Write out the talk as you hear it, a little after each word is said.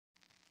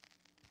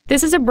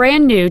This is a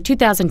brand new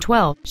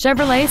 2012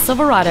 Chevrolet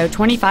Silverado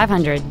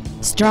 2500.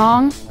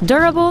 Strong,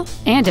 durable,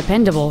 and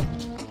dependable.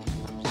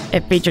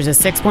 It features a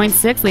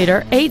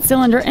 6.6-liter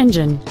 8-cylinder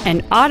engine,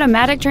 an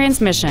automatic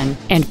transmission,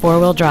 and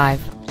 4-wheel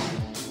drive.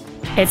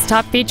 Its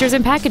top features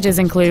and packages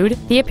include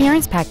the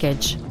appearance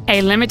package,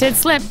 a limited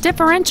slip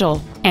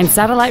differential, and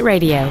satellite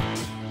radio.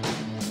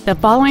 The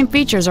following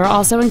features are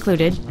also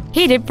included: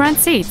 heated front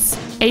seats,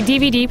 a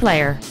DVD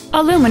player,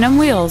 aluminum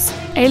wheels,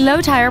 a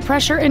low tire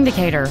pressure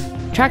indicator,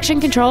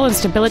 traction control and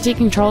stability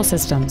control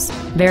systems,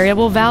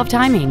 variable valve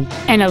timing,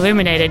 an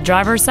illuminated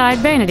driver's side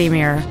vanity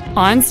mirror,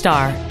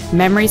 OnStar,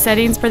 memory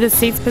settings for the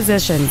seat's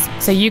positions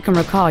so you can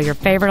recall your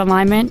favorite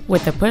alignment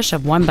with the push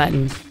of one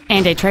button,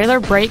 and a trailer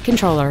brake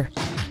controller.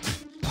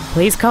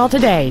 Please call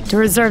today to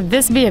reserve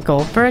this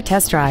vehicle for a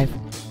test drive.